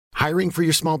Hiring for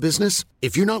your small business?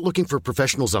 If you're not looking for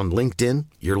professionals on LinkedIn,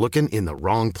 you're looking in the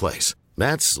wrong place.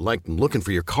 That's like looking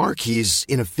for your car keys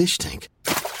in a fish tank.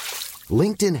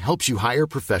 LinkedIn helps you hire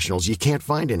professionals you can't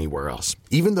find anywhere else,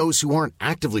 even those who aren't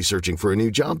actively searching for a new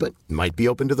job but might be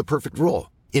open to the perfect role.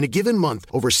 In a given month,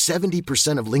 over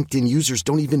 70% of LinkedIn users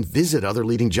don't even visit other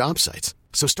leading job sites.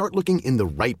 So start looking in the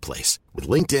right place. With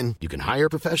LinkedIn, you can hire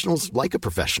professionals like a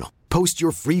professional. Post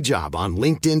your free job on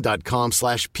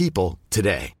linkedin.com/people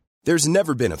today. There's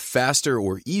never been a faster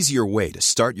or easier way to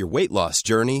start your weight loss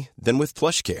journey than with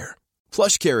PlushCare.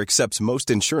 PlushCare accepts most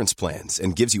insurance plans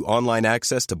and gives you online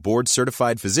access to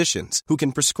board-certified physicians who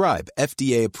can prescribe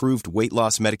FDA-approved weight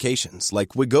loss medications like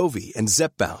Wegovy and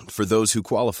Zepbound for those who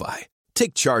qualify.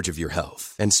 Take charge of your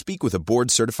health and speak with a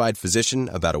board-certified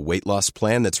physician about a weight loss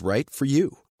plan that's right for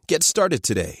you. Get started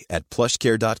today at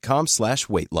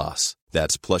plushcare.com/weight loss.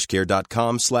 That's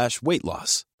plushcare.com/weight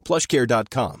loss.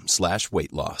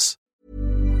 plushcare.com/weight loss.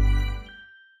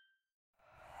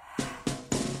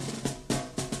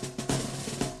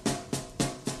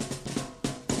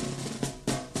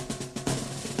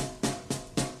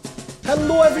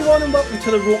 Hello everyone and welcome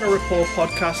to the Roker Report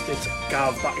podcast. It's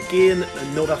Gav back again,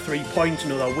 another 3 points,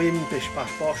 another win, bish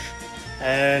bash bosh.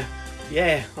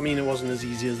 Yeah, I mean it wasn't as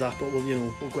easy as that, but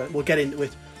we'll get into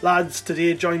it. Lads,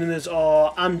 today joining us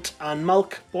are Ant and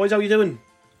Malk. Boys, how you doing?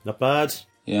 Not bad.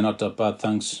 Yeah, not that bad,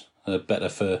 thanks. Better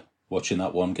for watching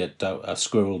that one get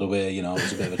squirreled away, it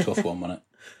was a bit of a tough one, wasn't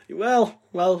it?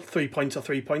 Well, 3 points are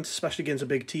 3 points, especially against a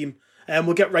big team.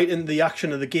 We'll get right into the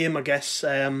action of the game, I guess.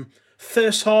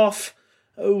 First half,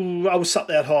 I was sat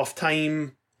there at half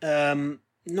time,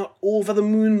 not over the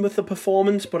moon with the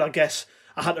performance, but I guess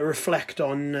I had to reflect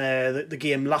on the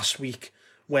game last week,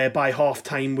 where by half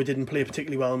time we didn't play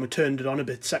particularly well and we turned it on a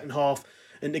bit second half.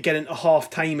 And to get into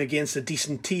half time against a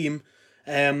decent team,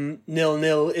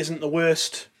 0-0 isn't the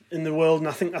worst in the world, and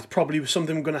I think that's probably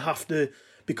something we're going to have to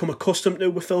become accustomed to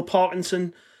with Phil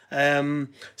Parkinson.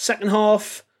 Second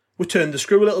half, we turned the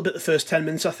screw a little bit. The first 10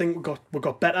 minutes, I think we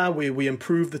got better. We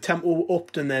improved the tempo,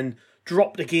 upped, and then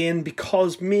dropped again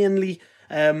because mainly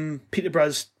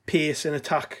Peterborough's pace in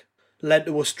attack led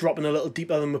to us dropping a little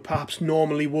deeper than we perhaps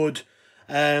normally would.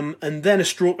 And then a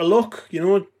stroke of luck,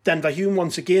 Denver Hume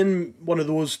once again, one of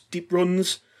those deep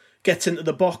runs, gets into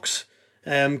the box,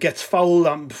 gets fouled.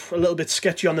 I'm a little bit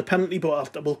sketchy on the penalty,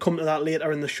 but we'll come to that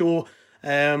later in the show.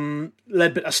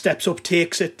 Ledbetter steps up,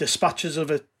 takes it, dispatches of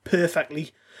it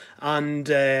perfectly, and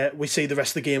we see the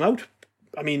rest of the game out.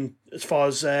 I mean, as far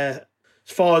as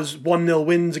 1-0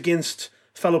 wins against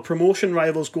fellow promotion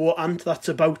rivals go, and that's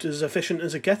about as efficient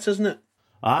as it gets, isn't it?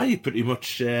 You pretty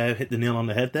much hit the nail on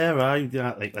the head there.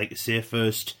 Like you say,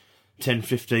 first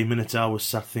 10-15 minutes I was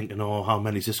sat thinking, how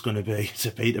many is this going to be to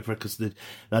Peterborough, because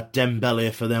that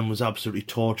Dembele for them was absolutely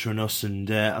torturing us, and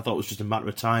I thought it was just a matter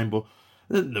of time. But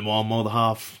the more and more the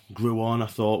half grew on, I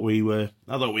thought we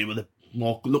looked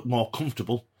more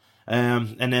comfortable.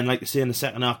 And then, like you say, in the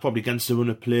second half, probably against the run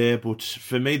of play. But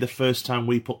for me, the first time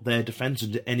we put their defence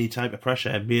under any type of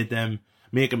pressure, made them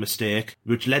make a mistake,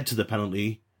 which led to the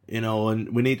penalty. And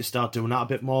we need to start doing that a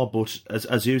bit more. But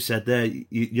as you said there,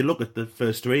 you look at the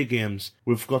first 3 games,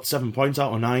 we've got 7 points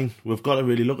out of 9. We've got to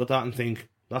really look at that and think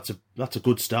that's a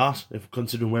good start, if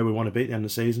considering where we want to be at the end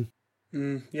of the season.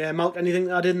 Yeah, Malk, anything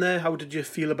to add in there? How did you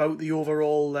feel about the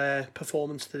overall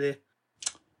performance today?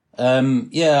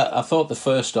 I thought the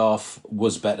first half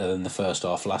was better than the first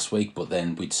half last week, but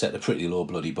then we'd set a pretty low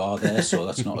bloody bar there, so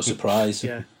that's not a surprise.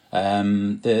 Yeah.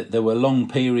 There were long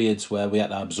periods where we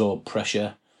had to absorb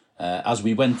pressure. As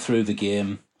we went through the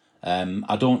game,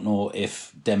 I don't know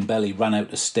if Dembele ran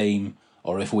out of steam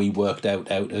or if we worked out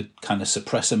how to kind of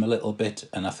suppress him a little bit,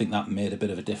 and I think that made a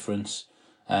bit of a difference.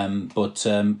 But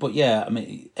yeah, I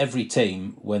mean, every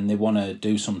team, when they want to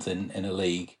do something in a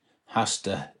league, has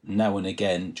to now and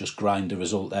again just grind a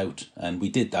result out, and we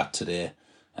did that today.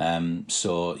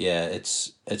 So yeah,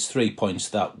 it's 3 points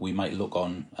that we might look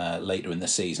on later in the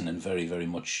season and very, very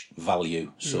much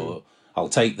value. So I'll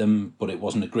take them, but it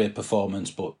wasn't a great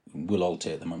performance, but we'll all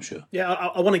take them, I'm sure. Yeah,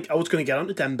 I was going to get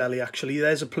onto Dembele actually.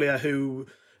 There's a player who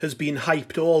has been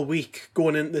hyped all week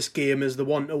going into this game as the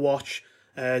one to watch.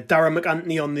 Darren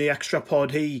McAntony on the extra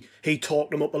pod, he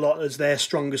talked him up a lot as their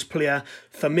strongest player.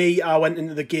 For me, I went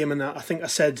into the game and I think I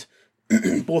said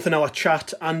both in our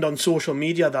chat and on social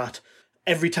media that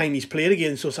every time he's played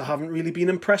against us, I haven't really been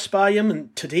impressed by him.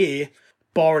 And today,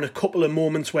 barring a couple of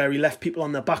moments where he left people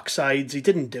on their backsides, he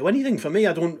didn't do anything for me.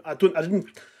 I didn't.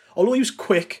 Although he was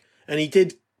quick and he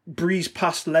did breeze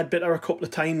past Ledbetter a couple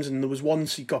of times, and there was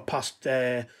once he got past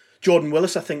Jordan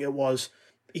Willis, I think it was.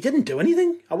 he didn't do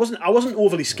anything. I wasn't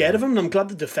overly scared of him, and I'm glad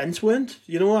the defence weren't.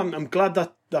 You know, I'm glad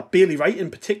that Bailey Wright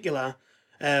in particular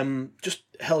just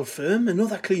held firm.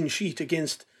 Another clean sheet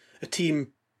against a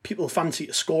team people fancy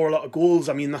to score a lot of goals.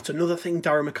 I mean, that's another thing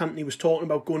Darren McAntony was talking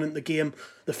about going into the game.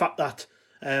 The fact that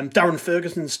Darren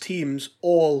Ferguson's teams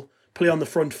all play on the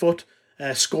front foot,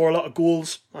 score a lot of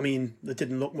goals. I mean, they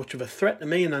didn't look much of a threat to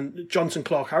me. And then Johnson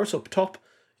Clark-Harris up top,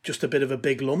 just a bit of a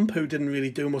big lump who didn't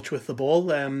really do much with the ball.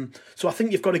 So I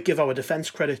think you've got to give our defence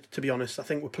credit, to be honest. I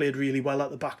think we played really well at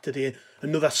the back today.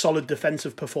 Another solid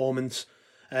defensive performance.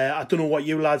 I don't know what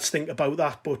you lads think about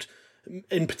that, but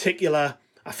in particular,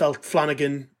 I felt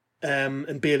Flanagan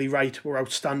and Bailey Wright were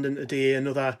outstanding today.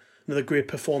 Another great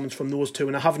performance from those two.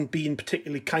 And I haven't been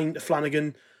particularly kind to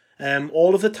Flanagan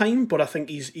all of the time, but I think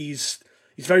he's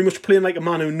very much playing like a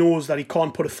man who knows that he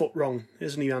can't put a foot wrong,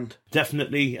 isn't he, Ant?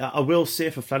 Definitely. I will say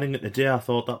for Flanagan today, I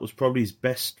thought that was probably his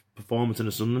best performance in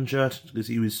a Sunderland shirt, because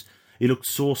he looked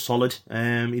so solid.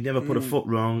 He never put a foot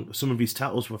wrong. Some of his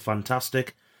tackles were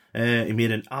fantastic. He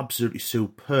made an absolutely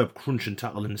superb crunching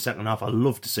tackle in the second half. I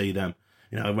love to see them.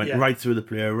 You know, went right through the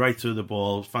player, right through the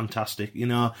ball. Fantastic, you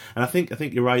know. And I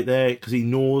think you're right there, because he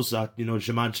knows that, you know,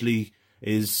 Jamajli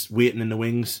is waiting in the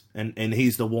wings, and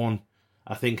he's the one,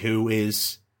 I think, who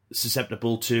is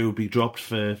susceptible to be dropped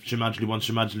for Jamajli once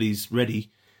Jamajli's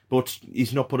ready. But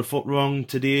he's not put a foot wrong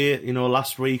today. You know,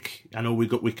 last week, I know we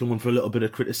come on for a little bit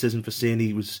of criticism for saying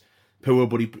he was poor,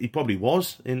 but he probably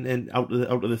was in out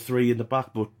of the three in the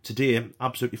back. But today,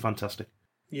 absolutely fantastic.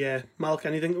 Yeah, Malk,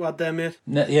 anything to add there, mate?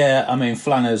 Yeah, I mean,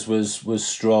 Flanners was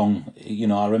strong. You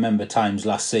know, I remember times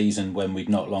last season when we'd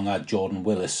not long had Jordan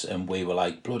Willis, and we were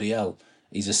like, bloody hell,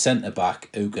 he's a centre back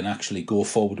who can actually go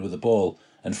forward with the ball.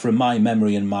 And from my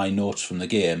memory and my notes from the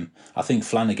game, I think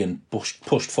Flanagan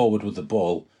pushed forward with the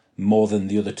ball more than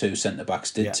the other two centre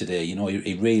backs did today. You know,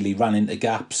 he really ran into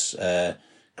gaps,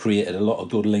 created a lot of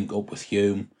good link up with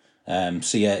Hume.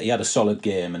 So yeah, he had a solid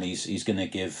game, and he's going to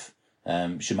give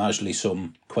Jamajli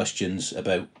some questions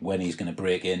about when he's going to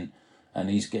break in, and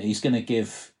he's going to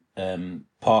give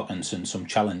Parkinson some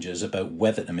challenges about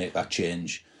whether to make that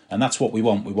change. And that's what we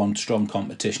want. We want strong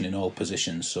competition in all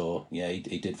positions. So, yeah,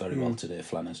 he did very well today,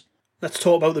 Flanners. Let's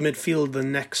talk about the midfield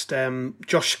then next.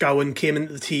 Josh Scowen came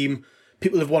into the team.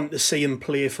 People have wanted to see him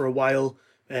play for a while.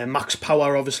 Max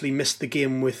Power obviously missed the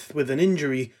game with an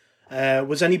injury.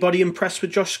 Was anybody impressed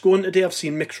with Josh Scowen today? I've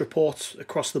seen mixed reports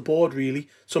across the board, really.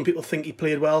 Some people think he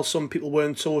played well. Some people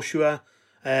weren't so sure.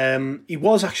 He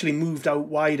was actually moved out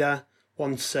wider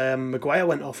once Maguire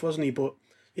went off, wasn't he? But,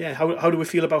 yeah, how do we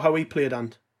feel about how he played,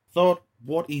 Ant? Thought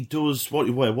what he does,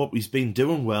 what he's been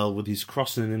doing well with his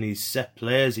crossing and his set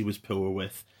players he was poor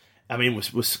with. I mean, with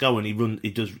Scowen,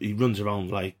 he runs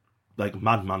around like a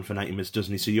madman for 90 minutes,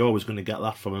 doesn't he? So you're always going to get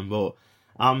that from him. But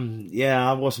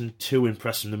I wasn't too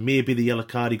impressed with him. Maybe the yellow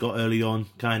card he got early on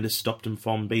kind of stopped him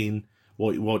from being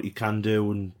what he can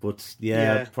do.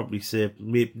 I'd probably say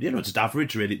maybe, just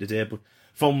average really today. But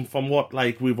from what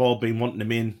like we've all been wanting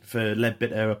him in for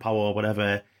Leadbitter or Power or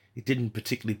whatever, he didn't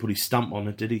particularly put his stamp on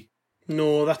it, did he?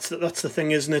 No, that's the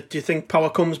thing, isn't it? Do you think Power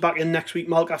comes back in next week,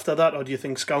 Malk, after that, or do you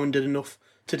think Scowen did enough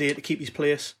today to keep his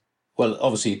place? Well,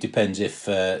 obviously it depends if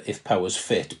Power's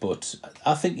fit, but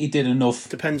I think he did enough.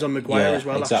 Depends on Maguire as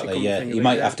well. Exactly, he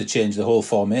might have to change the whole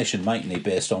formation, mightn't he,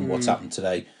 based on what's happened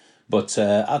today. But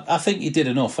I think he did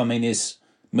enough. I mean,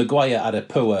 Maguire had a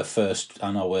poor first.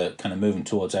 I know we're kind of moving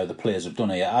towards how the players have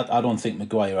done it. I don't think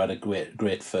Maguire had a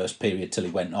great first period till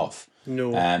he went off.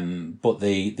 No. But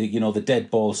the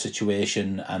dead ball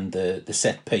situation and the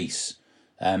set piece,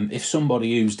 if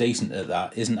somebody who's decent at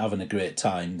that isn't having a great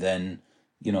time, then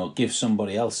give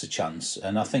somebody else a chance.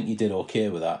 And I think he did okay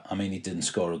with that. I mean, he didn't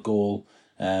score a goal,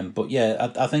 but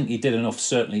yeah, I think he did enough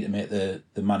certainly to make the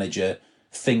manager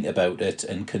think about it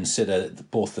and consider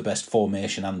both the best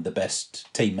formation and the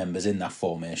best team members in that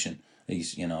formation.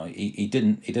 He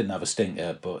didn't have a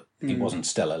stinker, but he wasn't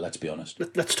stellar, let's be honest.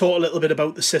 Let's talk a little bit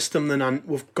about the system then, and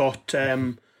we've got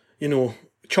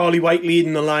Charlie White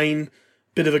leading the line,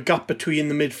 bit of a gap between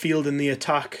the midfield and the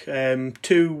attack,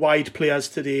 two wide players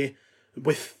today,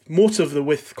 with most of the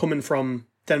width coming from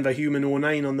Denver Hume and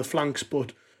 09 on the flanks,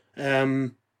 but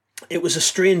it was a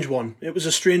strange one. It was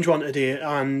a strange one today,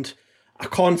 and I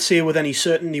can't say with any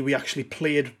certainty we actually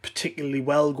played particularly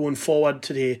well going forward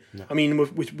today. No. I mean,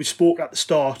 we spoke at the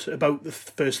start about the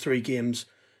first three games,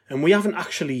 and we haven't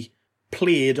actually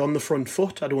played on the front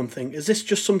foot, I don't think. Is this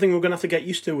just something we're going to have to get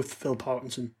used to with Phil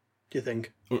Parkinson, do you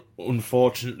think?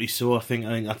 Unfortunately so. I think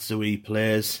that's the way he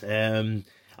plays.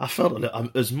 I felt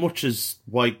as much as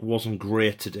White wasn't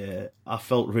great today, I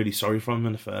felt really sorry for him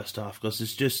in the first half, because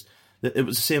it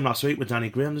was the same last week with Danny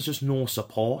Graham. There's just no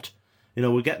support. You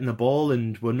know, we're getting the ball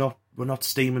and we're not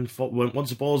steaming. Once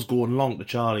the ball's going long to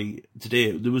Charlie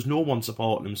today, there was no one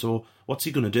supporting him. So what's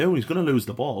he going to do? He's going to lose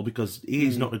the ball because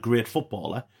he's not a great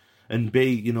footballer. And B,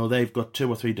 you know, they've got 2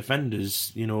 or 3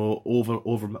 defenders, you know,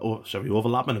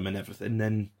 overlapping him and everything.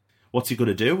 Then what's he going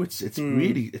to do? It's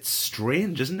really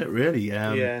strange, isn't it? Really,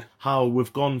 how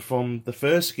we've gone from the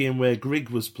first game where Grigg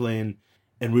was playing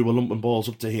and we were lumping balls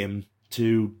up to him,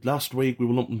 to last week we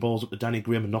were lumping balls up to Danny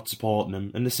Graham and not supporting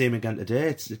him, and the same again today.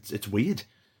 It's weird.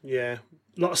 Yeah,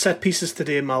 a lot of set pieces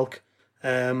today, Malk.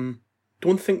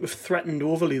 Don't think we've threatened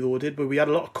overly though, did we? We had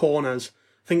a lot of corners.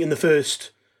 I think in the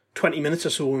first 20 minutes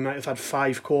or so we might have had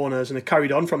 5 corners, and it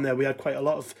carried on from there. We had quite a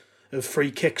lot of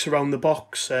free kicks around the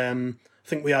box. I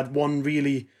think we had one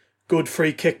really good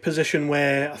free kick position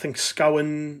where I think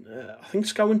Scowen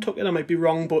took it. I might be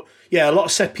wrong, but yeah, a lot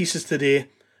of set pieces today.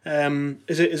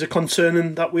 Is it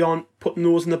concerning that we aren't putting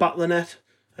those in the back of the net?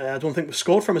 I don't think we've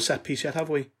scored from a set piece yet, have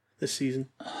we, this season?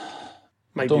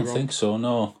 I don't think so,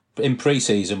 no. In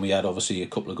pre-season, we had obviously a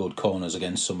couple of good corners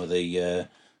against some of the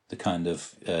kind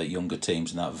of younger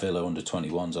teams in that Villa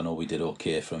under-21s. I know we did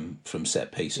okay from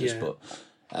set pieces, but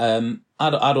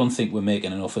I don't think we're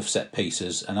making enough of set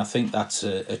pieces, and I think that's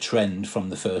a trend from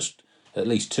the first, at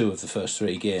least 2 of the first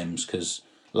 3 games, because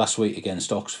last week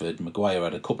against Oxford, Maguire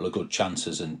had a couple of good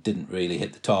chances and didn't really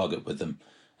hit the target with them.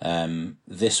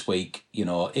 This week, you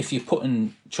know, if you're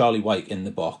putting Charlie White in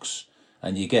the box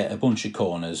and you get a bunch of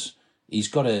corners, he's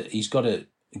got to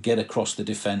get across the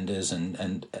defenders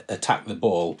and attack the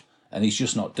ball, and he's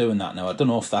just not doing that now. I don't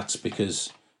know if that's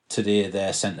because today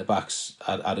their centre-backs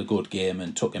had a good game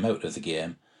and took him out of the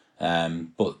game.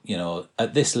 But, you know,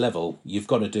 at this level, you've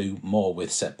got to do more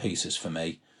with set pieces for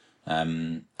me.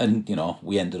 And, you know,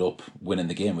 we ended up winning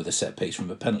the game with a set piece from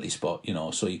a penalty spot, you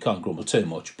know, so you can't grumble too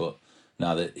much. But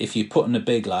now that if you're putting a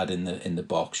big lad in the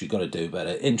box, you've got to do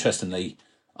better. Interestingly,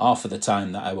 half of the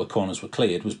time that our corners were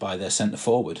cleared was by their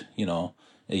centre-forward, you know.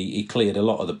 He cleared a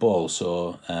lot of the ball,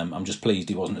 so I'm just pleased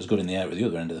he wasn't as good in the air at the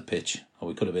other end of the pitch, or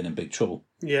we could have been in big trouble.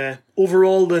 Yeah,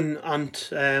 overall then,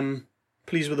 and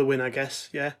pleased with the win, I guess.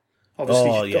 Yeah,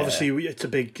 obviously,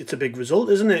 it's a big result,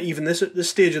 isn't it? Even this at this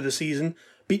stage of the season,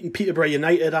 beating Peterborough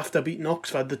United after beating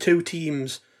Oxford, the 2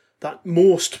 teams that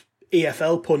most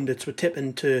AFL pundits were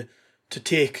tipping to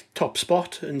take top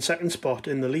spot and second spot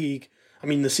in the league. I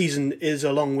mean, the season is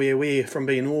a long way away from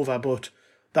being over, but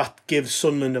that gives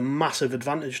Sunderland a massive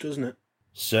advantage, doesn't it?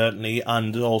 Certainly,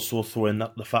 and also throwing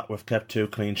up the fact we've kept 2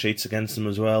 clean sheets against them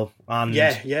as well, and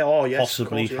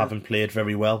possibly haven't played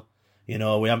very well. You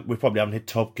know, we probably haven't hit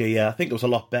top gear. I think it was a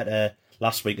lot better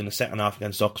last week in the second half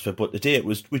against Oxford, but today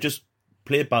we just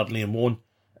played badly and won,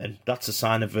 and that's the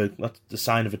sign of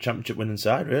a championship winning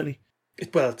side, really.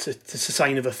 It's a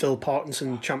sign of a Phil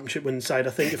Parkinson championship winning side,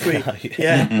 I think. If we,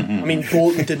 I mean,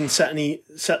 Bolton didn't set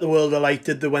the world alight,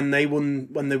 did they, when they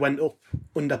went up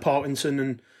under Parkinson?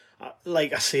 And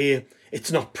like I say,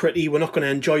 it's not pretty. We're not going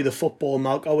to enjoy the football,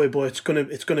 Malk, are we? But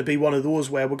it's gonna be one of those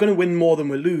where we're going to win more than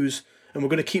we lose, and we're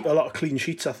going to keep a lot of clean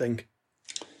sheets, I think.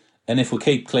 And if we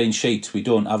keep clean sheets, we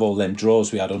don't have all them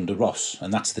draws we had under Ross,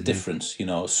 and that's the difference. You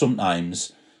know,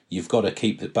 sometimes you've got to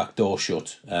keep the back door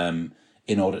shut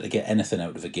in order to get anything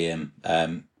out of a game.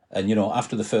 And, you know,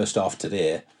 after the first half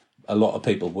today, a lot of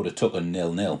people would have took a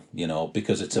 0-0, you know,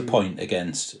 because it's a point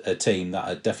against a team that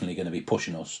are definitely going to be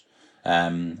pushing us.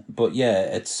 But yeah,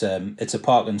 it's a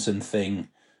Parkinson thing.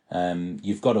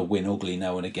 You've got to win ugly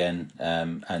now and again,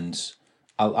 and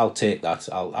I'll take that.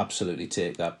 I'll absolutely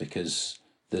take that, because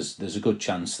there's a good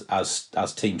chance as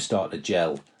teams start to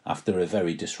gel after a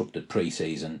very disrupted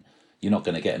pre-season, you're not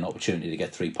going to get an opportunity to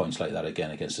get 3 points like that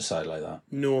again against a side like that.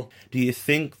 No. Do you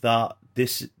think that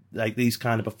these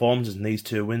kind of performances and these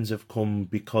 2 wins have come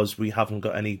because we haven't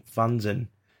got any fans in?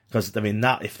 Because, I mean,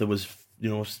 that if there was,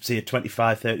 you know, say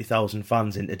 25,000-30,000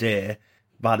 fans in today,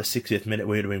 by the 60th minute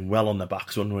we'd have been well on the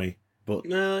backs, wouldn't we? But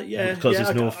because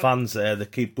there's no fans there, they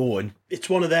keep going. It's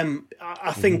one of them.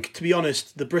 I think, to be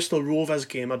honest, the Bristol Rovers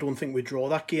game, I don't think we draw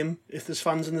that game if there's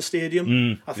fans in the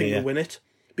stadium. I think we win it,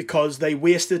 because they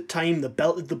wasted time. They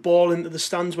belted the ball into the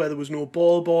stands where there was no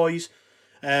ball boys.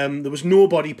 There was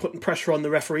nobody putting pressure on the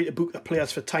referee to book the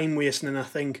players for time wasting, and I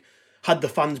think had the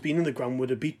fans been in the ground would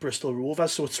have beat Bristol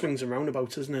Rovers. So it swings and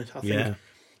roundabouts, isn't it? I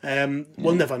think.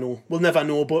 We'll never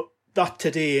know. But that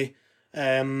today,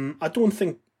 I don't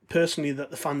think personally that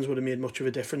the fans would have made much of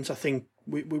a difference. I think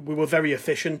we were very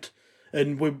efficient,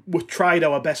 and we tried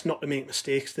our best not to make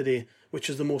mistakes today, which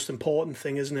is the most important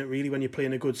thing, isn't it, really, when you're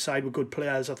playing a good side with good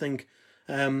players. I think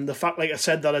the fact, like I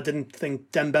said, that I didn't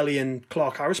think Dembele and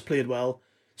Clark Harris played well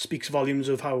speaks volumes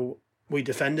of how we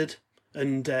defended.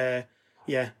 And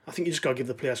yeah, I think you just got to give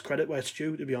the players credit where it's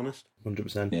due, to be honest.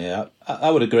 100%. Yeah,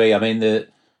 I would agree. I mean, the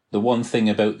one thing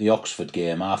about the Oxford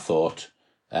game, I thought,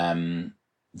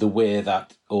 the way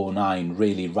that 09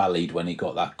 really rallied when he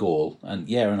got that goal, and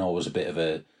yeah, I know it was a bit of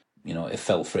a, it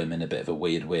fell for him in a bit of a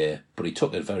weird way, but he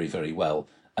took it very, very well.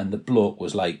 And the bloke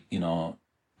was like,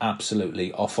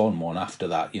 absolutely off on one after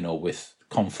that, with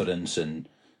confidence and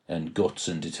guts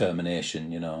and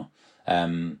determination,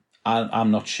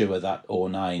 I'm not sure that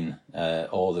 09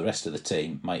 or the rest of the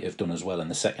team might have done as well in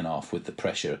the second half with the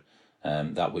pressure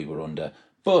that we were under.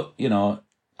 But,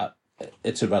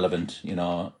 it's irrelevant.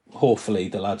 Hopefully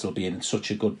the lads will be in such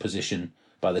a good position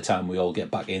by the time we all get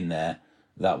back in there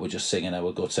that we're just singing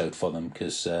our guts out for them,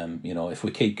 because, if we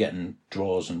keep getting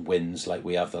draws and wins like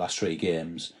we have the last 3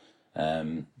 games,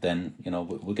 then,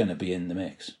 we're going to be in the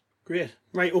mix. Great.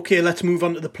 Right, okay, let's move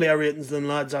on to the player ratings then,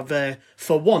 lads.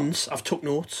 For once, I've took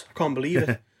notes. I can't believe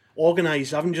it.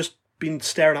 Organised. I haven't just been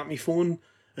staring at my phone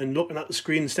and looking at the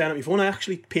screen and staring at my phone. I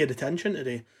actually paid attention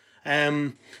today.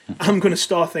 I'm going to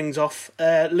start things off.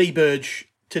 Lee Burge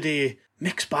today,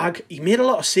 mixed bag. He made a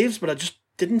lot of saves, but I just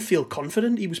didn't feel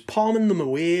confident. He was palming them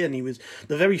away, and he was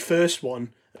the very first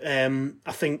one.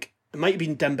 I think it might have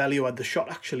been Dembele who had the shot,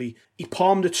 actually. He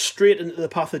palmed it straight into the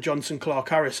path of Johnson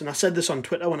Clark-Harris. And I said this on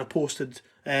Twitter when I posted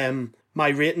my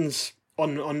ratings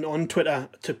on Twitter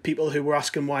to people who were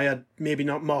asking why I'd maybe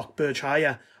not marked Burge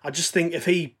higher. I just think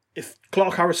if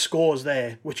Clark-Harris scores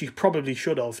there, which he probably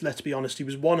should have, let's be honest, he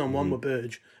was one-on-one with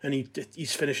Burge, and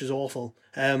his finish is awful.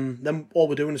 Then all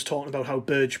we're doing is talking about how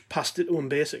Burge passed it to him,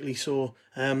 basically. So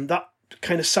that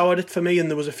kind of soured it for me, and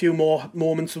there was a few more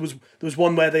moments. There was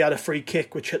one where they had a free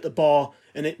kick which hit the bar,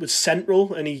 and it was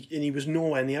central, and he was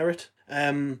nowhere near it.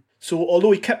 So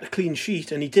although he kept a clean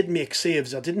sheet and he did make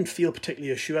saves, I didn't feel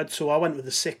particularly assured, so I went with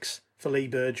a 6 for Lee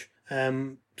Burge.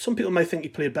 Some people might think he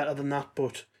played better than that,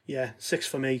 but yeah, 6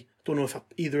 for me. Don't know if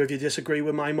either of you disagree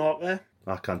with my mark there.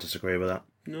 I can't disagree with that.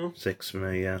 No? 6 for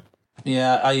me, yeah.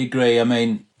 Yeah, I agree. I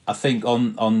mean, I think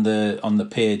on the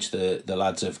page the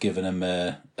lads have given him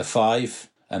a 5,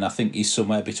 and I think he's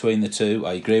somewhere between the two.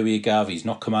 I agree with you, Gav. He's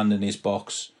not commanding his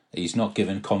box. He's not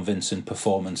giving convincing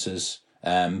performances.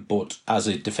 But as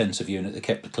a defensive unit, they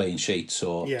kept a clean sheet.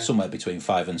 So somewhere between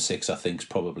 5 and 6, I think, is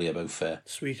probably about fair.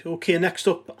 Sweet. Okay, next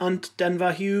up, Ant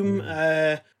Denver Hume.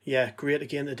 Great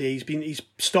again today. He's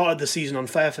started the season on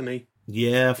fire for me.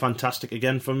 Yeah, fantastic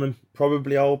again from him.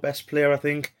 Probably our best player, I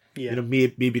think. Yeah.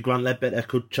 Maybe Grant Ledbetter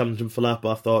could challenge him for that,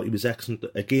 but I thought he was excellent.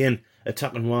 Again,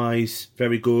 attacking wise,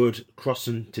 very good.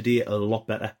 Crossing today a lot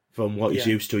better from what he's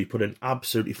used to. He put an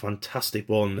absolutely fantastic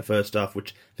ball in the first half,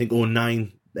 which I think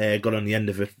 09 got on the end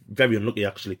of it. Very unlucky,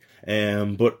 actually.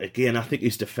 But again, I think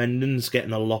his defending's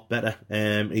getting a lot better.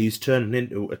 He's turning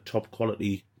into a top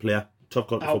quality player. Top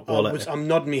quality footballer. I'm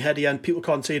nodding my head here, and people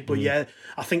can't see it, but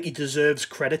I think he deserves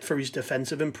credit for his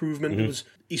defensive improvement.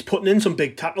 He's putting in some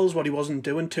big tackles, what he wasn't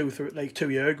doing 2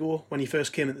 years ago when he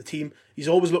first came into the team. He's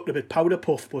always looked a bit powder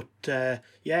puff, but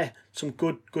some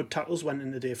good tackles went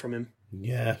in the day from him.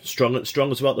 Yeah, strong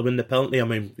as well to win the penalty. I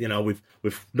mean,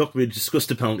 we've not really discussed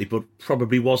the penalty, but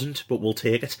probably wasn't, but we'll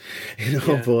take it.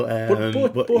 But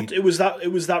it was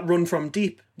that run from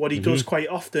deep, what he does quite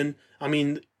often. I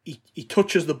mean, he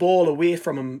touches the ball away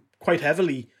from him quite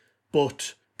heavily,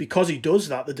 but because he does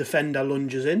that, the defender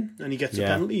lunges in and he gets a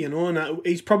penalty, and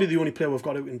he's probably the only player we've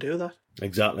got who can do that.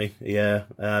 Exactly, yeah.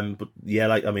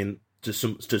 To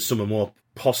some more,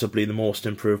 possibly the most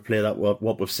improved player that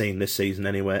what we've seen this season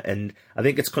anyway, and I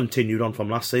think it's continued on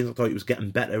from last season. I thought he was getting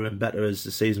better and better as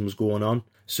the season was going on,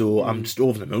 so I'm just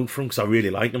over the moon for him because I really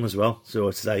like him as well, so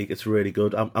it's really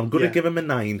good. I'm going to give him a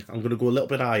 9. I'm going to go a little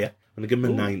bit higher. I'm going to give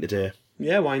him a 9 today.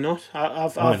 Yeah, why not?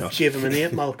 I've given him an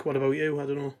 8, Malk. What about you? I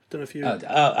don't know if you...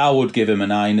 I would give him a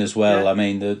 9 as well. Yeah. I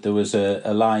mean, there was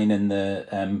a line in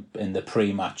the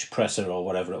pre-match presser or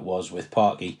whatever it was with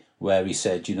Parky where he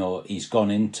said, he's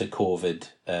gone into COVID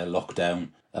lockdown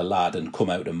a lad and come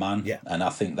out a man. Yeah. And I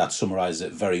think that summaриses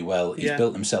it very well. He's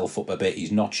built himself up a bit.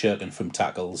 He's not shirking from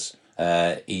tackles.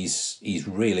 He's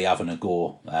really having a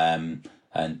go.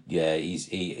 And yeah,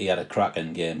 he had a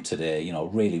cracking game today.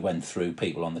 Really went through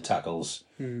people on the tackles.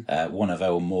 One of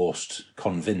our most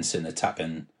convincing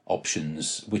attacking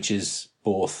options, which is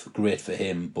both great for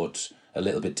him, but a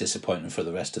little bit disappointing for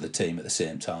the rest of the team at the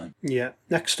same time. Yeah.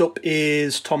 Next up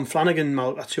is Tom Flanagan.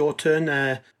 Mal, that's your turn.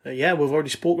 We've already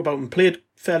spoke about him. Played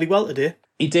fairly well today.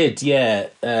 He did, yeah.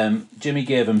 Jimmy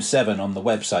gave him 7 on the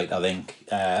website, I think.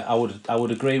 I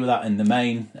would agree with that in the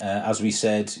main. As we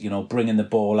said, bringing the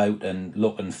ball out and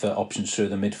looking for options through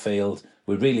the midfield,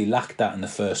 we really lacked that in the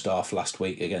first half last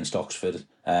week against Oxford.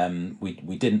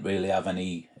 We didn't really have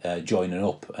any joining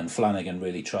up, and Flanagan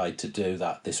really tried to do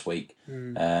that this week.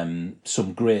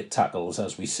 Some great tackles,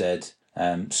 as we said.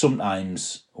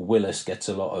 Sometimes Willis gets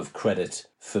a lot of credit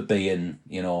for being,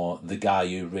 the guy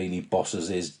who really bosses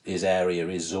his area,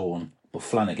 his zone. But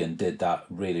Flanagan did that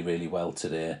really, really well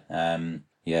today.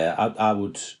 I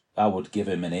would give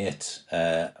him an 8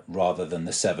 rather than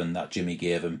the 7 that Jimmy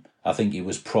gave him. I think he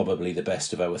was probably the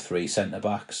best of our 3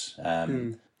 centre-backs.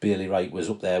 Bailey Wright was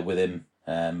up there with him.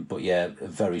 But yeah, a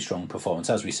very strong performance.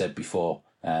 As we said before,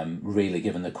 really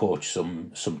giving the coach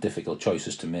some difficult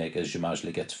choices to make as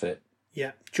Jemajli gets fit.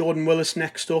 Yeah, Jordan Willis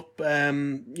next up.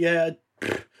 There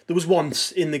was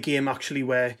once in the game actually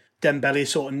where Dembele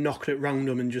sort of knocked it round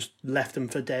him and just left him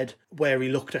for dead, where he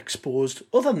looked exposed.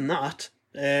 Other than that,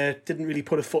 didn't really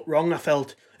put a foot wrong. I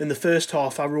felt in the first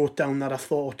half, I wrote down that I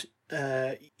thought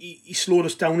he slowed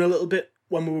us down a little bit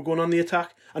when we were going on the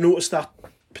attack. I noticed that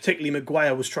particularly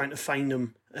Maguire was trying to find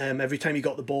him every time he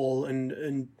got the ball,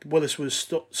 and Willis was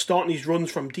starting his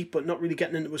runs from deep but not really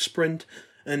getting into a sprint.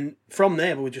 And from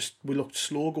there, we looked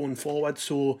slow going forward.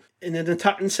 So in an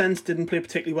attacking sense, didn't play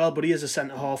particularly well, but he is a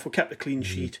centre-half. We kept a clean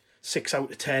sheet, 6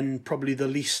 out of 10, probably the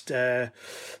least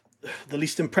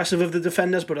impressive of the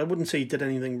defenders, but I wouldn't say he did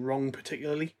anything wrong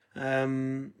particularly.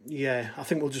 I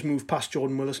think we'll just move past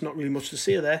Jordan Willis, not really much to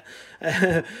say there.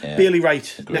 Bailey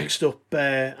Wright, agreed. Next up,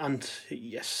 and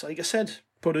yes, like I said,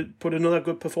 put another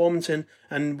good performance in,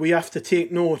 and we have to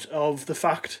take note of the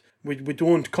fact we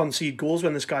don't concede goals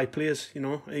when this guy plays.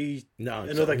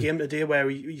 Another game today where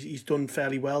he's done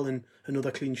fairly well and another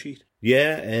clean sheet.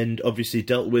 Yeah, and obviously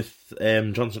dealt with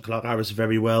Jonson Clarke-Harris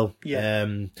very well. Yeah.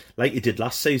 Like he did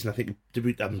last season. I think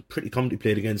I'm pretty confident he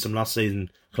played against him last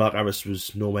season. Clarke-Harris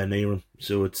was nowhere near him.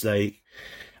 So it's like,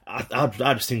 I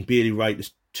just think Bailey Wright is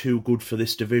too good for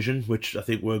this division, which I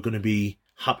think we're going to be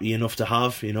happy enough to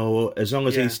have. As long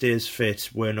as he stays fit,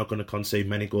 we're not going to concede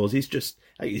many goals. He's just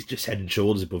head and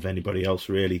shoulders above anybody else,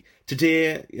 really.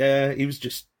 Today, he was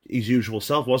just his usual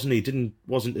self, wasn't he?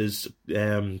 Wasn't as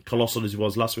colossal as he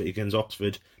was last week against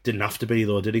Oxford. Didn't have to be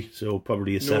though, did he? So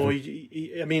probably a 7. No,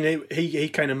 he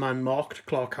kind of man-marked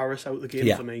Clarke-Harris out of the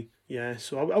game for me. Yeah,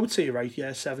 so I would say you're right.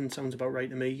 Yeah, 7 sounds about right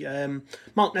to me.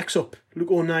 Mark, next up,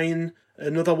 Luke O'Nien.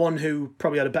 Another one who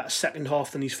probably had a better second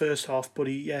half than his first half, but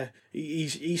he's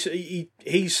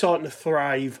starting to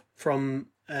thrive from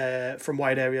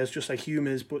wide areas, just like Hume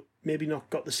is, but maybe not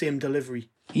got the same delivery.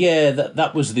 Yeah,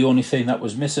 that was the only thing that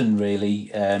was missing, really.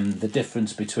 The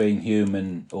difference between Hume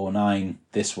and O'Nien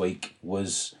this week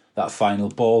was that final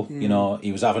ball.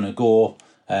 He was having a go.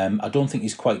 I don't think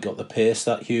he's quite got the pace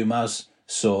that Hume has.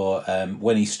 So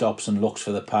when he stops and looks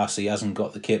for the pass, he hasn't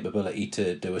got the capability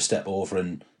to do a step over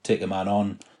and take a man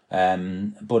on.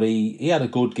 But he had a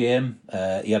good game.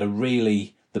 He had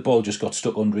the ball just got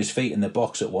stuck under his feet in the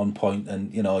box at one point,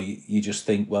 and you just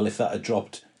think, well, if that had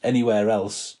dropped anywhere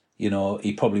else,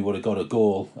 he probably would have got a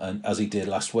goal, and as he did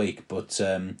last week. But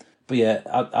yeah,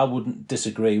 I wouldn't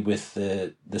disagree with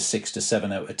the 6 to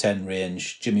 7 out of 10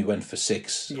 range. Jimmy went for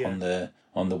 6 on the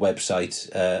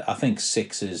website. I think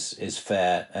 6 is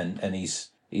fair, and he's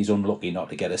unlucky not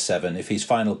to get a 7. If his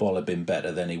final ball had been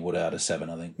better, then he would have had a 7,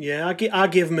 I think. Yeah, I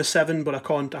gave him a 7, but I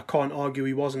can't argue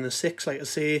he wasn't a 6. Like I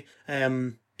say,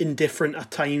 indifferent at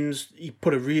times. He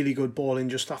put a really good ball in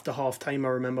just after half time, I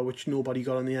remember, which nobody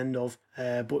got on the end of.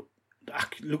 But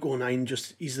Luke O'Nien,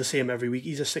 he's the same every week.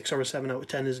 He's a 6 or a 7 out of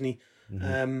 10, isn't he?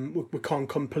 Mm-hmm. We can't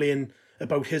complain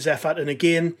about his effort. And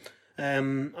again,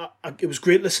 it was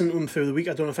great listening to him through the week.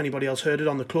 I don't know if anybody else heard it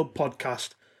on the club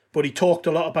podcast, but he talked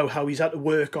a lot about how he's had to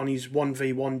work on his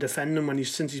 1v1 defending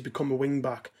since he's become a wing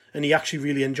back, and he actually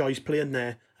really enjoys playing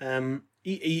there.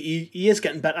 He is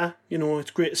getting better.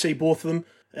 It's great to see both of them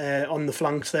on the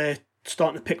flanks there,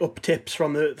 starting to pick up tips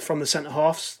from the centre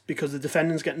halves, because the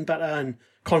defending's getting better and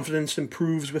confidence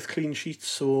improves with clean sheets.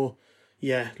 So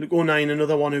yeah, Luke O'Nien,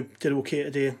 another one who did okay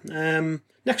today.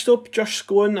 Next up, Josh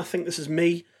Scowen. I think this is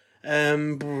me. I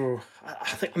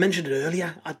think I mentioned it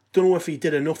earlier. I don't know if he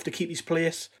did enough to keep his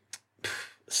place.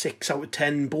 6 out of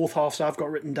 10, both halves I've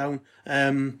got written down.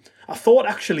 I thought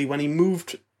actually when he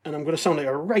moved, and I'm going to sound like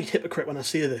a right hypocrite when I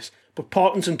say this, but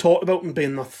Parkinson talked about him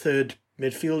being the third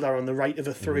midfielder on the right of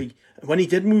a 3. When he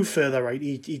did move further right,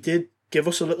 he did give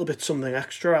us a little bit something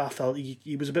extra. I felt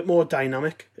he was a bit more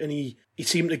dynamic, and he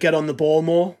seemed to get on the ball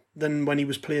more than when he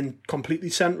was playing completely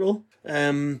central.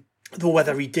 Though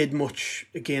whether he did much,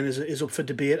 again, is up for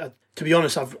debate. To be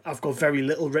honest, I've got very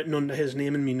little written under his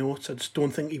name in my notes. I just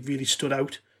don't think he really stood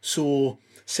out So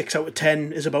 6 out of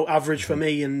 10 is about average for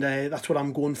me, and that's what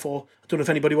I'm going for. I don't know if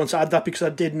anybody wants to add that, because I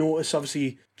did notice,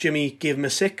 obviously, Jimmy gave him a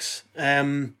 6.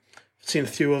 I've seen a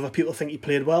few other people think he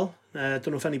played well. I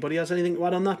don't know if anybody has anything to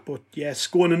add on that, but yeah,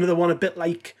 scoring another one a bit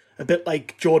like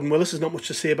Jordan Willis. There's not much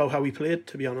to say about how he played,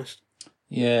 to be honest.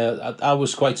 Yeah, I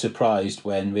was quite surprised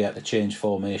when we had to change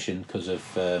formation because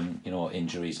of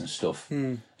injuries and stuff,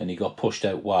 and he got pushed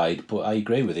out wide. But I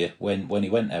agree with you. When he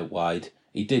went out wide,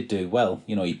 he did do well.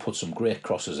 He put some great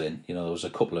crosses in. There was a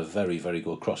couple of very, very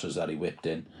good crosses that he whipped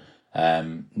in.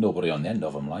 Nobody on the end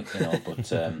of them,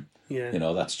 but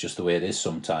Yeah. that's just the way it is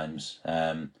sometimes.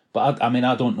 But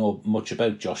I don't know much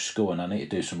about Josh Scowen. I need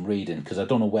to do some reading because I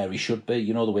don't know where he should be.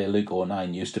 The way Luke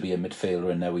O'Nien used to be a midfielder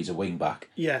and now he's a wing back.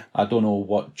 Yeah. I don't know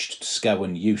what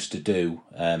Scowen used to do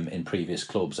in previous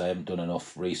clubs. I haven't done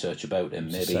enough research about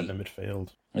him. Maybe centre midfield.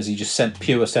 Is he just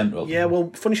pure central? Yeah,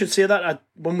 well, funny you should say that.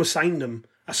 When we signed him,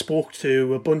 I spoke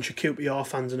to a bunch of QPR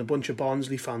fans and a bunch of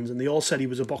Barnsley fans, and they all said he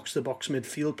was a box-to-box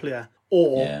midfield player,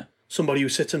 or somebody who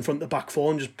sits in front of the back four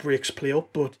and just breaks play up.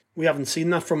 But we haven't seen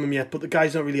that from him yet. But the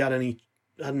guy's not really had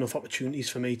enough opportunities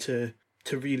for me to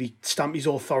really stamp his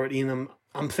authority. And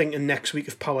I'm thinking next week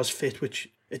if Power's fit, which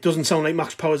it doesn't sound like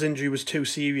Max Power's injury was too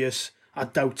serious. I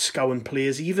doubt Scowen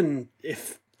plays, even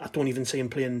if I don't even see him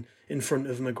playing in front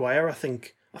of Maguire. I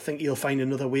think he'll find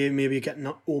another way, maybe getting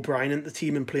O'Brien into the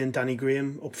team and playing Danny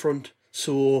Graham up front.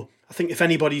 So I think if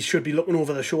anybody should be looking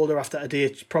over their shoulder after today,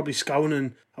 it's probably Scowen.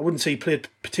 And I wouldn't say he played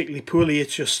particularly poorly.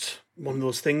 It's just one of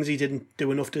those things. He didn't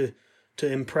do enough to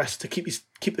impress, to keep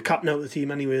the captain out of the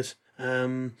team anyways.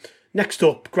 Next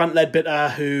up, Grant Ledbetter,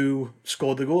 who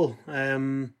scored the goal.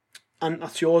 And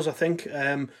that's yours, I think.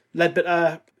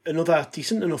 Ledbetter, another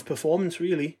decent enough performance,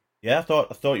 really. Yeah, I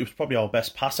thought he was probably our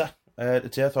best passer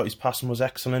today. I thought his passing was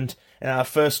excellent. In our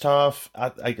first half,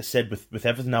 like I said, with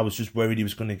everything, I was just worried he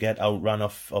was going to get outrun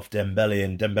off Dembele,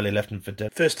 and Dembele left him for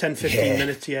dead. First 10-15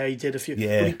 minutes, he did a few.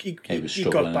 Yeah, he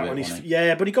got back on his feet.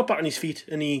 Yeah, but he got back on his feet,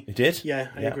 and he did. Yeah,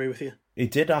 I agree with you. He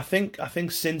did. I think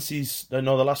since the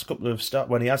last couple of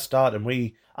when he has started,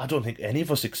 I don't think any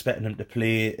of us expecting him to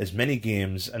play as many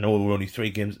games. I know we're only 3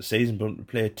 games a season, but to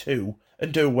play 2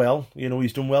 and do well.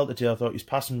 He's done well today. I thought his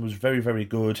passing was very, very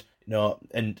good.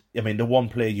 And I mean, the one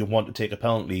player you want to take a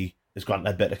penalty is Grant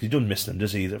Ledbetter, because he doesn't miss them,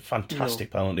 does he? He's a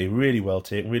fantastic penalty, really well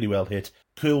taken, really well hit.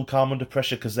 Cool, calm under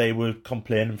pressure, because they were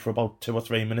complaining for about 2 or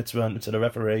 3 minutes, weren't they, to the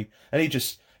referee, and he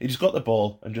just got the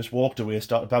ball and just walked away,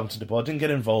 started bouncing the ball, didn't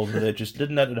get involved with it, just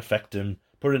didn't let it affect him,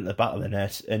 put it in the back of the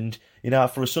net. And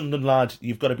for a Sunderland lad,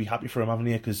 you've got to be happy for him, haven't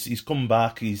you? Because he's come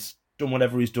back, he's done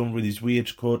whatever he's done with his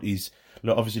wage cut. He's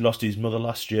obviously lost his mother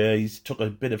last year. He's took a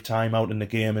bit of time out in the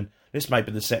game, and this might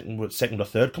be the second or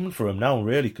third coming for him now,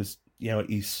 really, because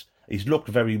he's looked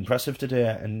very impressive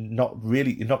today and not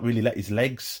really let his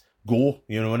legs go.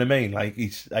 You know what I mean? Like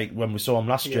he's like when we saw him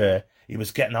last year, he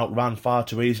was getting out ran far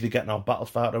too easily, getting out battled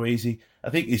far too easy. I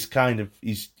think he's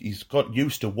got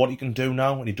used to what he can do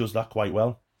now, and he does that quite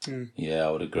well. Yeah,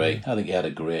 I would agree. I think he had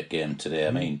a great game today.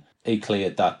 I mean, he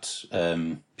cleared that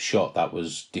shot that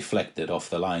was deflected off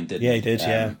the line, didn't he? Yeah, he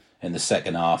did, in the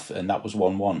second half, and that was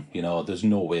 1-1. There's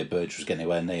no way Burge was getting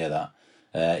anywhere near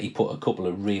that. He put a couple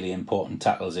of really important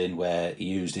tackles in where he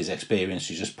used his experience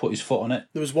to just put his foot on it.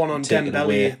 There was one on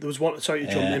Dembele. There was one. Sorry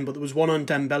to jump in, but there was one on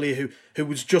Dembele who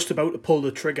was just about to pull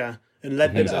the trigger, and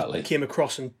Ledbetter came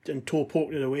across and toe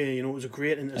poked it away. It was a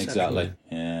great interception. Exactly.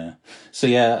 Yeah. So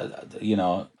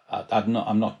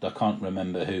I can't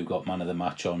remember who got man of the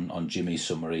match on Jimmy's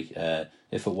summary.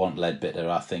 If it wasn't Ledbetter,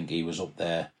 I think he was up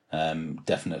there,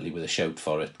 definitely with a shout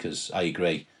for it, because I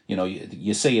agree.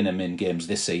 You're seeing him in games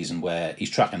this season where he's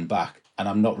tracking back, and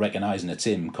I'm not recognising it's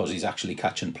him because he's actually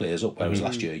catching players up, whereas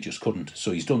last year he just couldn't.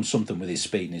 So he's done something with his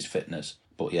speed and his fitness.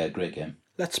 But yeah, great game.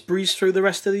 Let's breeze through the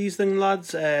rest of these things,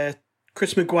 lads.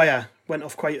 Chris Maguire went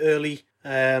off quite early.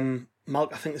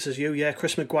 Malk, I think this is you. Yeah,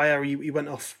 Chris Maguire, he went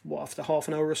off, after half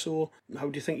an hour or so? How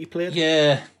do you think he played?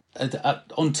 Yeah,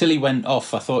 until he went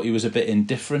off, I thought he was a bit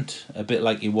indifferent, a bit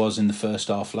like he was in the first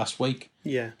half last week.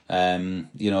 Yeah.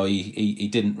 He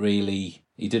didn't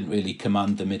really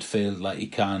command the midfield like he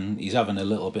can. He's having a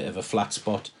little bit of a flat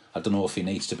spot. I don't know if he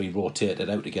needs to be rotated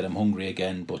out to get him hungry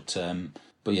again, but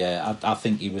yeah, I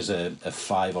think he was a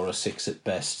 5 or a 6 at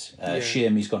best.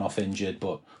 Shame he's gone off injured,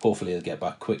 but hopefully he'll get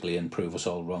back quickly and prove us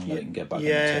all wrong that he can get back on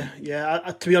the team. Yeah.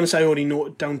 To be honest, I only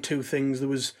noted down 2 things. There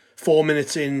was 4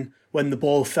 minutes in when the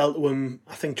ball fell to him,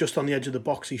 I think just on the edge of the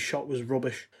box, his shot was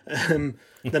rubbish. Then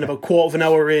about quarter of an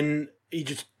hour in, he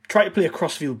just tried to play a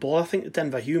crossfield ball. I think the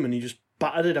Denver Human, he just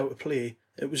battered it out of play.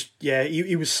 It was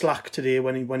he was slack today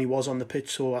when he was on the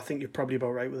pitch. So I think you're probably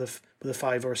about right with a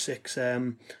 5 or a 6.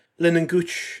 Lyndon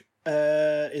Gooch,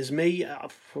 is me.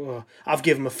 I've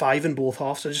given him a 5 in both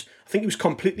halves. I think he was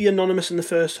completely anonymous in the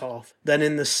first half. Then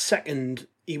in the second,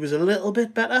 he was a little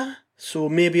bit better. So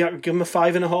maybe I could give him a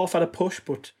 5.5 at a push,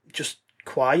 but just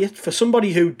quiet. For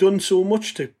somebody who'd done so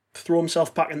much to throw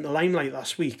himself back into the limelight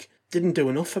last week, didn't do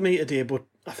enough for me today. But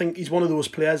I think he's one of those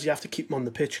players you have to keep him on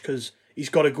the pitch because he's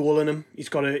got a goal in him. He's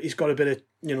got a bit of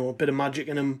a bit of magic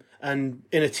in him. And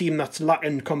in a team that's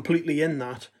lacking completely in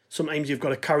that, sometimes you've got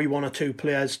to carry one or two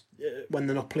players when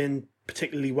they're not playing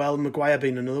particularly well. Maguire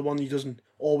being another one, he doesn't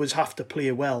always have to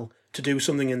play well to do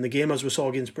something in the game, as we saw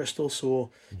against Bristol.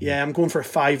 So, yeah, I'm going for a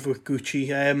 5 with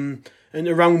Gucci. And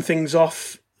to round things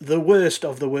off, the worst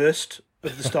of the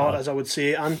starters, I would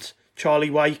say, Ant, Charlie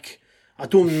Wyke. I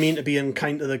don't mean to be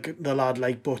unkind to the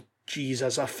lad, but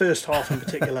Jesus, our first half in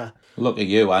particular. Look at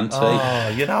you, Ant.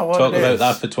 Oh, you know what? Talk about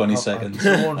that for 20 seconds.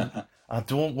 I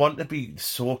don't want to be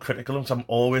so critical of him. I'm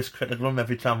always critical of him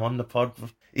every time I'm on the pod.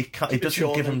 He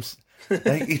doesn't give him...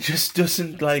 he just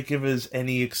doesn't give us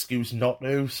any excuse not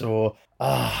to. So,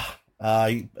 a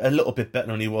little bit better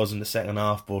than he was in the second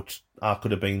half, but I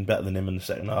could have been better than him in the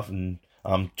second half, and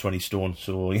I'm 20 stone,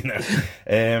 so, 3.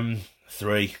 I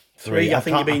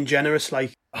think you're being generous, I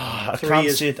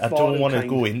can't say it. I don't want to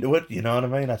go into it, you know what I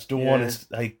mean? I just don't want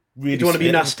to, really... You don't want to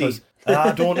be nasty.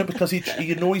 I don't want to, because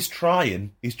he's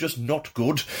trying. He's just not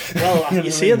good. Well,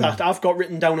 you say that. I've got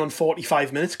written down on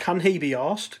 45 minutes. Can he be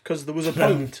arsed? Because there was a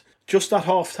point just at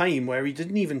half time where he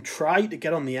didn't even try to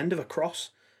get on the end of a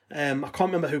cross. I can't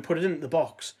remember who put it into the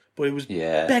box, but it was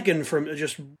begging for him to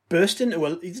just burst into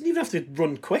it. He didn't even have to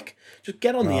run quick. Just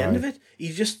get on the end of it.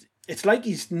 It's like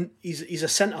he's a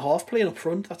centre half playing up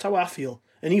front. That's how I feel.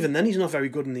 And even then, he's not very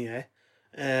good in the air.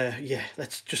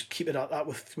 Let's just keep it at that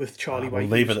with Charlie Wyke. We'll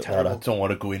leave it at that. I don't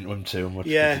want to go into him too much.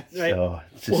 Yeah, right. I'll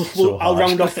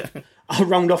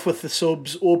round off with the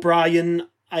subs. O'Brien,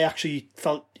 I actually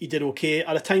felt he did okay.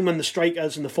 At a time when the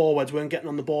strikers and the forwards weren't getting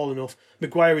on the ball enough,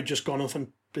 Maguire had just gone off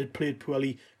and played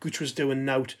poorly. Gooch was doing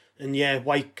nout. And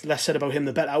Wyke, less said about him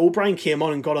the better. O'Brien came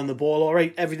on and got on the ball. All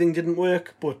right, everything didn't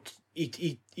work, but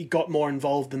he got more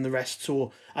involved than the rest.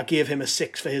 So I gave him a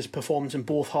 6 for his performance in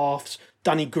both halves.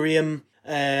 Danny Graham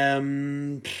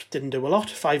didn't do a lot.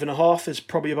 5.5 is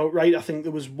probably about right. I think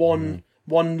there was one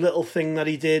little thing that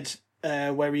he did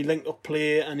where he linked up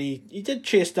play, and he did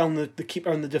chase down the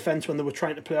keeper and the defence when they were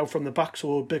trying to play out from the back,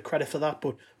 so a big credit for that,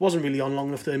 but wasn't really on long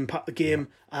enough to impact the game.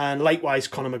 And likewise,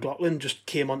 Conor McLaughlin just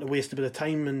came on to waste a bit of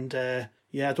time, and I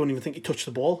don't even think he touched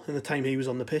the ball in the time he was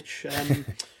on the pitch.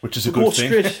 Which is a good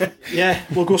thing.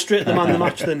 We'll go straight to the man of the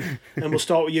match then, and we'll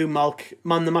start with you, Malk.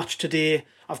 Man of the match today,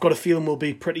 I've got a feeling we'll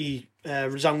be pretty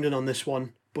resounding on this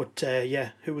one, but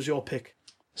who was your pick?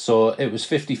 So it was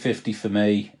 50-50 for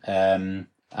me.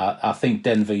 I think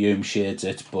Denver Hume shades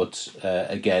it, but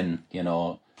again,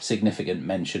 significant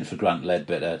mention for Grant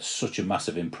Ledbetter. Such a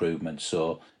massive improvement.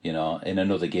 So, in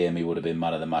another game he would have been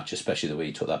man of the match, especially the way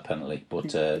he took that penalty.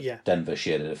 But Denver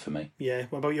shaded it for me. Yeah,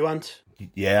 what about you, Ant?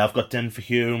 Yeah, I've got Denver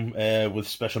Hume with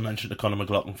special mention to Conor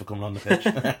McLaughlin for coming on the pitch.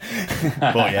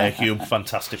 But Hume,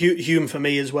 fantastic. Hume for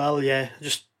me as well,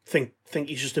 just think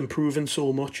he's just improving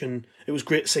so much, and it was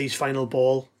great to see his final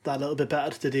ball that little bit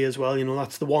better today as well.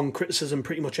 That's the one criticism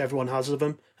pretty much everyone has of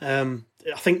him. I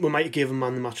think we might have given him man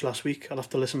of the match last week. I'll have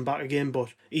to listen back again, but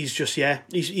he's just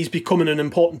he's becoming an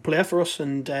important player for us,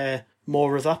 and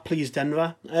more of that, please,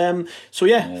 Denver.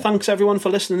 Thanks everyone for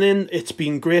listening in. It's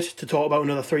been great to talk about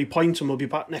another 3 points, and we'll be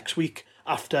back next week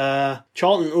after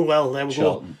Charlton. Oh well, there we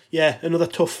go. Yeah, another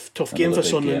tough game for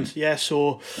Sunderland.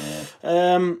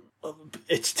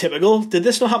 It's typical. Did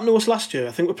this not happen to us last year?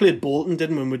 I think we played Bolton,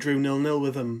 didn't we? We drew 0-0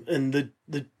 with them, and they'd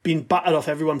been battered off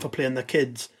everyone for playing their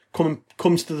kids.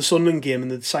 Comes to the Sunderland game,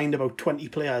 and they'd signed about 20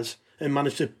 players and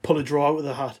managed to pull a draw out of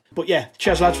the hat. But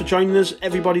cheers lads for joining us.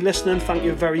 Everybody listening, thank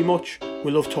you very much. We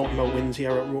love talking about wins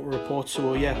here at Roker Report,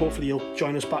 so hopefully you'll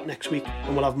join us back next week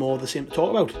and we'll have more of the same to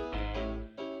talk about.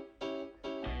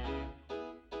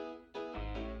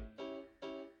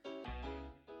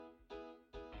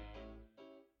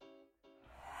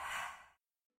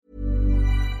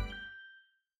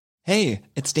 Hey,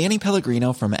 it's Danny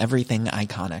Pellegrino from Everything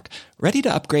Iconic. Ready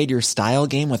to upgrade your style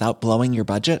game without blowing your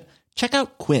budget? Check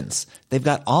out Quince. They've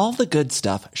got all the good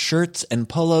stuff, shirts and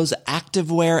polos,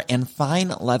 activewear, and fine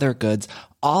leather goods,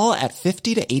 all at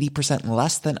 50 to 80%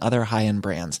 less than other high-end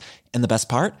brands. And the best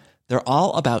part? They're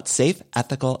all about safe,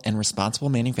 ethical, and responsible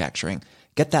manufacturing.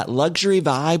 Get that luxury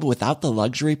vibe without the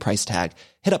luxury price tag.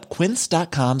 Hit up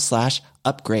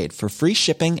quince.com/upgrade for free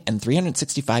shipping and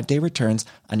 365-day returns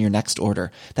on your next order.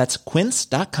 That's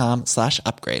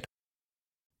quince.com/upgrade.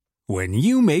 When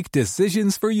you make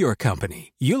decisions for your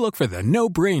company, you look for the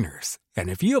no-brainers. And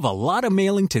if you have a lot of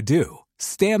mailing to do,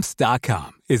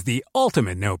 Stamps.com is the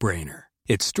ultimate no-brainer.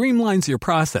 It streamlines your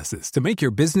processes to make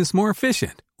your business more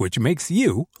efficient, which makes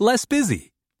you less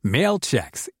busy. Mail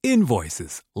checks,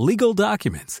 invoices, legal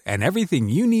documents, and everything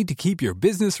you need to keep your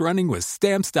business running with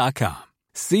Stamps.com.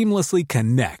 Seamlessly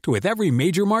connect with every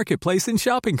major marketplace and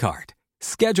shopping cart.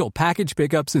 Schedule package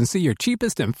pickups and see your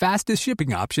cheapest and fastest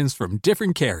shipping options from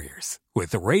different carriers,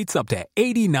 with rates up to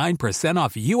 89%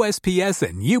 off USPS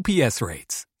and UPS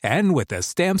rates. And with the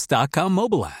Stamps.com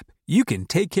mobile app, you can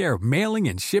take care of mailing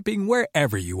and shipping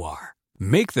wherever you are.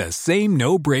 Make the same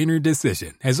no-brainer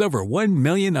decision as over 1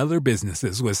 million other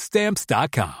businesses with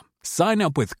Stamps.com. Sign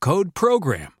up with code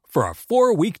PROGRAM for a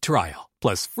 4-week trial,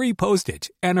 plus free postage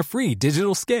and a free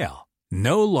digital scale.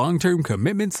 No long-term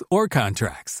commitments or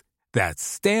contracts. That's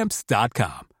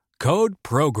Stamps.com. Code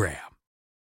PROGRAM.